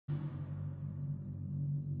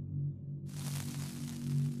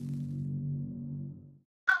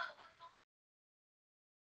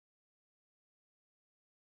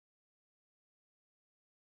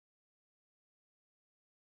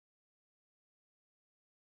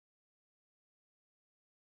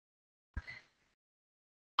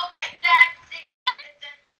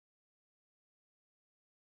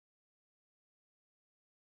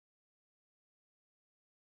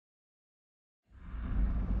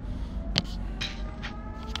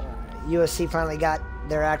USC finally got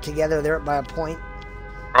their act together. They're up by a point.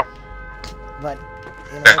 Oh. But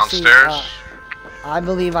downstairs. I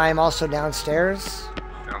believe I am also downstairs.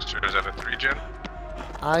 Downstairs at a 3-gen.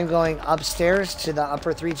 I'm going upstairs to the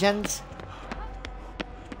upper 3 gens.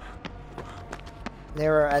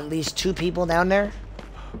 There are at least 2 people down there.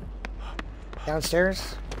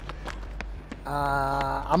 Downstairs.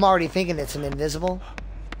 I'm already thinking it's an invisible.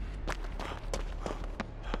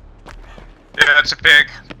 Yeah, it's a pig.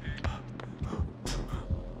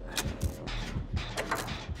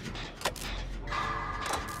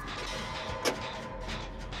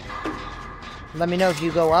 Let me know if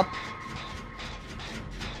you go up.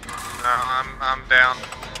 No, I'm down.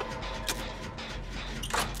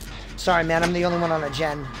 Sorry, man, I'm the only one on a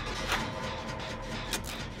gen.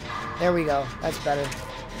 There we go. That's better.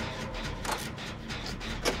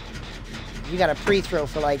 You got a pre-throw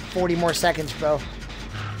for like 40 more seconds, bro.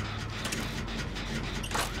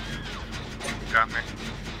 Got me.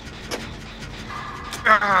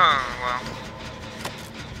 Well.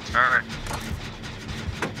 Alright.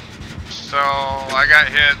 So, I got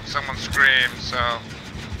hit, someone screamed, so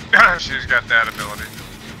she's got that ability.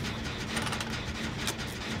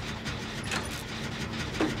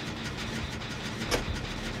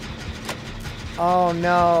 Oh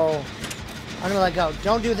no. I'm gonna let go.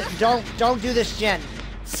 Don't do that. Don't do this gen.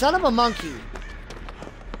 Son of a monkey.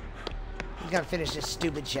 He's gotta finish this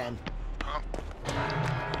stupid gen. Oh.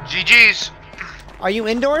 GG's. Are you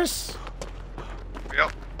indoors?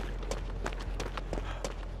 Yep.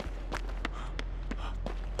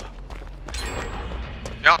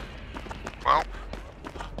 Yep. Well,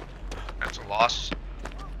 that's a loss.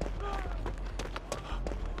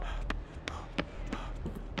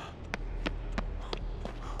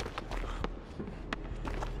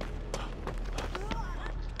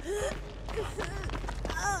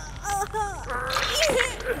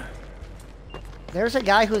 There's a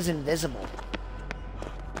guy who's invisible.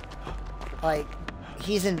 Like,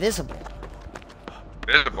 he's invisible.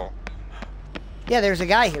 Visible. Yeah, there's a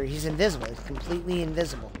guy here. He's invisible. He's completely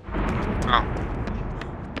invisible. Oh.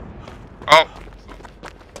 Oh.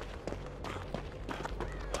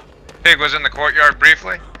 Pig was in the courtyard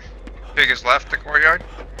briefly. Pig has left the courtyard.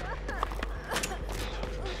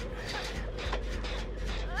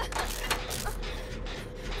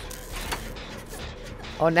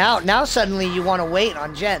 Oh, now suddenly you want to wait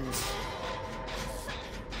on gens.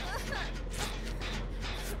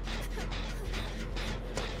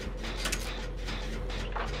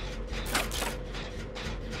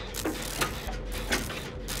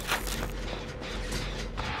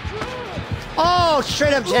 Oh,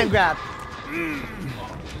 straight up gen grab.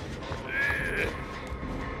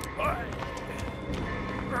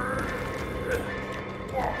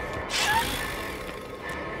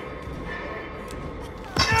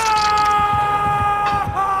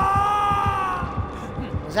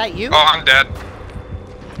 Is that you? Oh, I'm dead.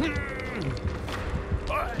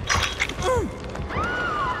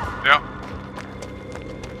 Yep.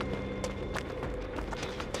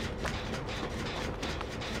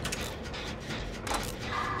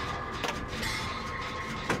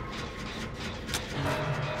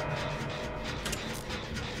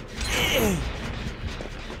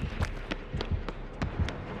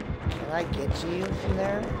 Can I get to you from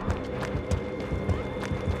there?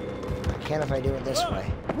 I can if I do it this way.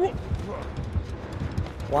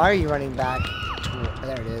 Why are you running back?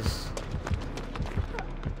 There it is.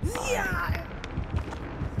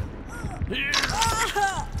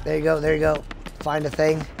 There you go, there you go. Find a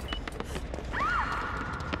thing.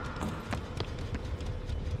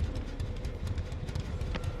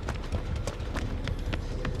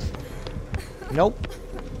 Nope.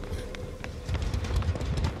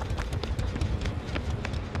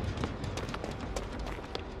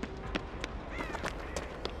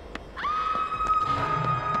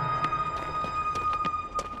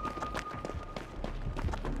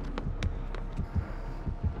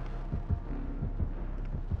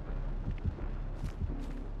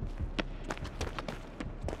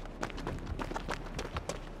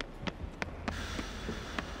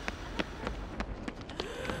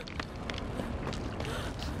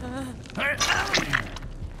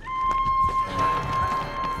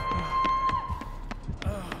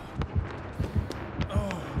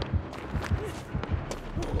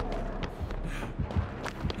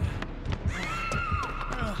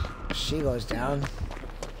 She goes down.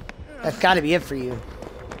 That's got to be it for you.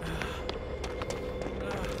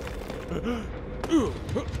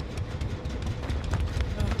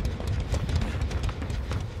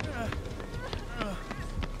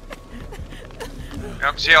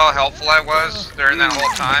 See how helpful I was during that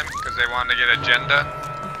whole time? Because they wanted to get agenda.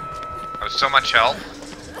 I was so much help.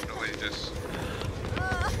 Really just...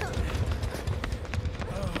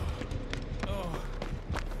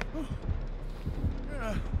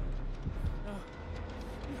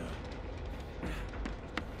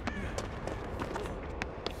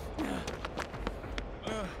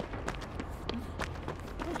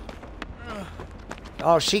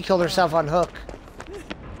 Oh, she killed herself on hook.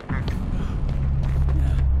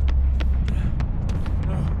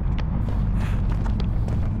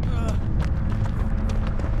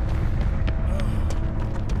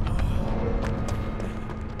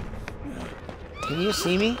 Can you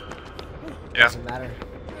see me? Yeah. Doesn't matter.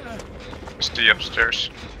 Stay upstairs.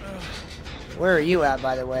 Where are you at,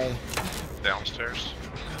 by the way? Downstairs.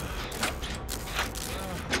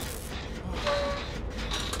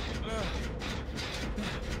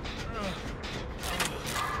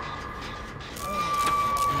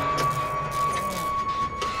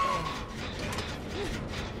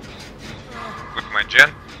 With my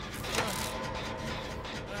gen.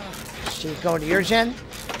 She's going to your gen?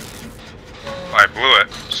 I blew it,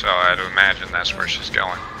 so I had to imagine that's where she's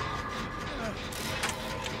going.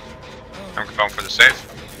 I'm going for the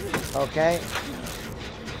safe. Okay.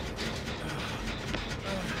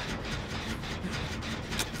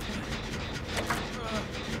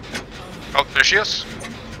 Oh, there she is.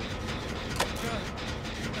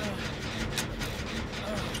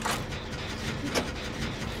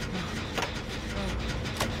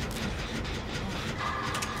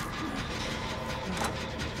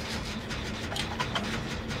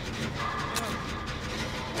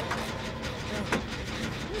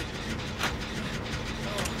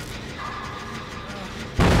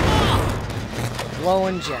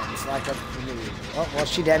 Blowing gens like a noob. Oh, well,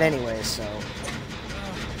 she dead anyway, so.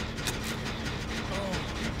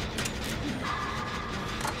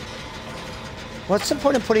 What's the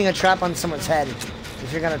point of putting a trap on someone's head if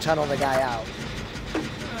you're gonna tunnel the guy out?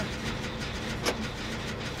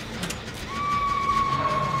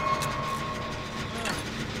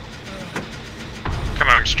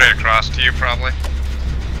 Coming straight across to you, probably.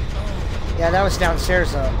 Yeah, that was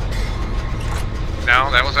downstairs, though.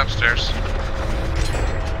 No, that was upstairs.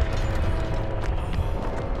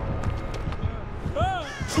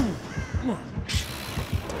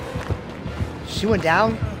 She went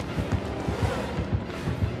down?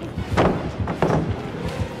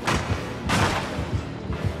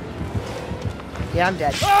 Yeah, I'm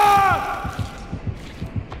dead.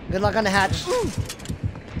 Good luck on the hatch.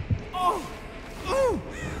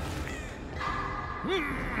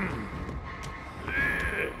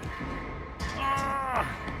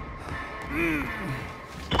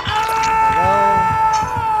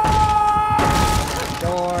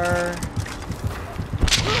 Door.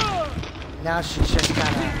 Now she's just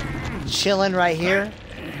kind of chilling right here.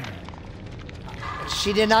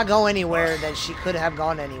 She did not go anywhere that she could have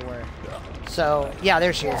gone anywhere. So, yeah,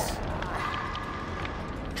 there she is.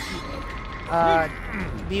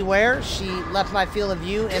 Beware, she left my field of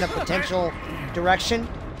view in a potential direction.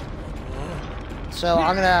 So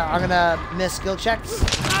I'm gonna miss skill checks.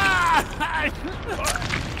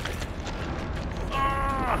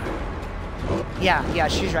 Yeah,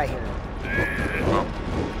 she's right here.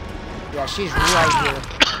 Yeah, she's right here.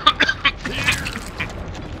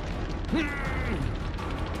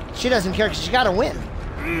 She doesn't care because she gotta win.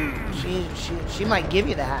 She might give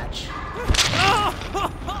you the hatch.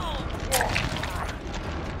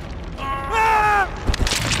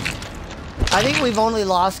 I think we've only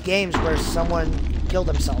lost games where someone killed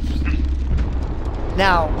themselves.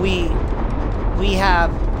 Now, we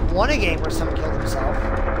have won a game where someone killed himself,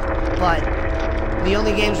 but the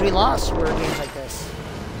only games we lost were games like this.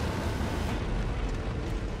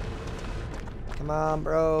 Come on,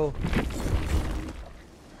 bro.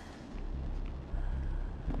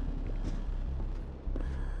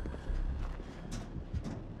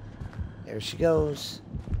 There she goes.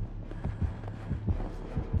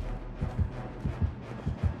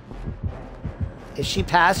 If she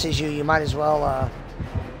passes you, you might as well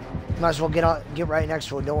get right next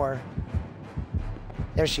to a door.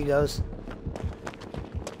 There she goes.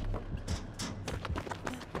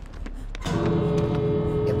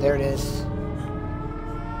 Yep, there it is.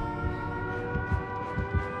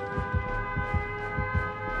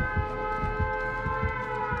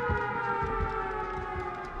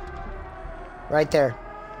 Right there.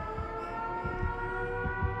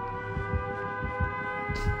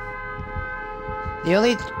 The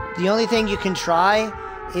only thing you can try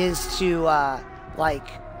is to like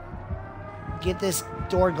get this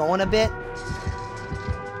door going a bit.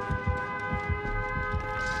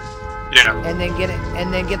 Yeah. And then get it,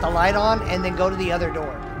 and then get the light on, and then go to the other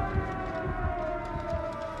door.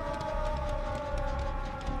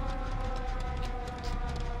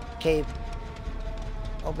 Okay.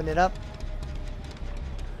 Open it up.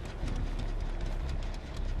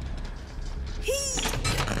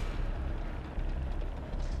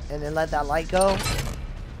 And then let that light go.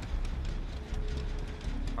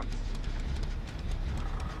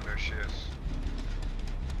 There she is.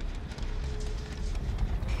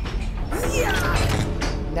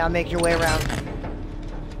 Now make your way around.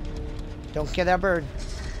 Don't kill that bird.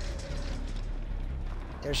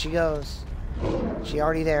 There she goes. She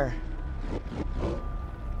already there.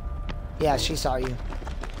 Yeah, she saw you.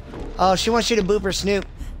 Oh, she wants you to boop her snoop.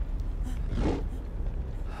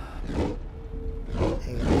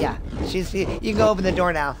 Yeah, she's. You can go open the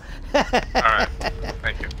door now. All right.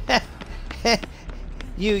 Thank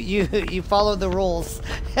you. You follow the rules.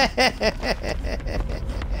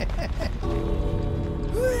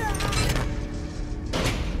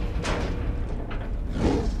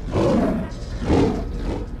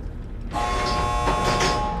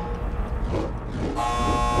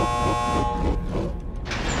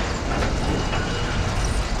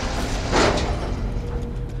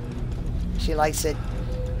 She likes it.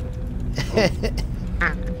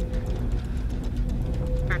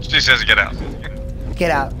 She says get out. Get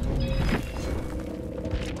out.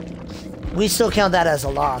 We still count that as a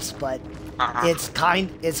loss, but it's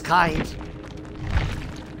kind. It's kind.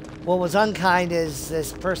 What was unkind is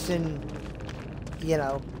this person, you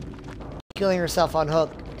know, killing herself on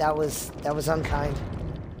hook. That was unkind.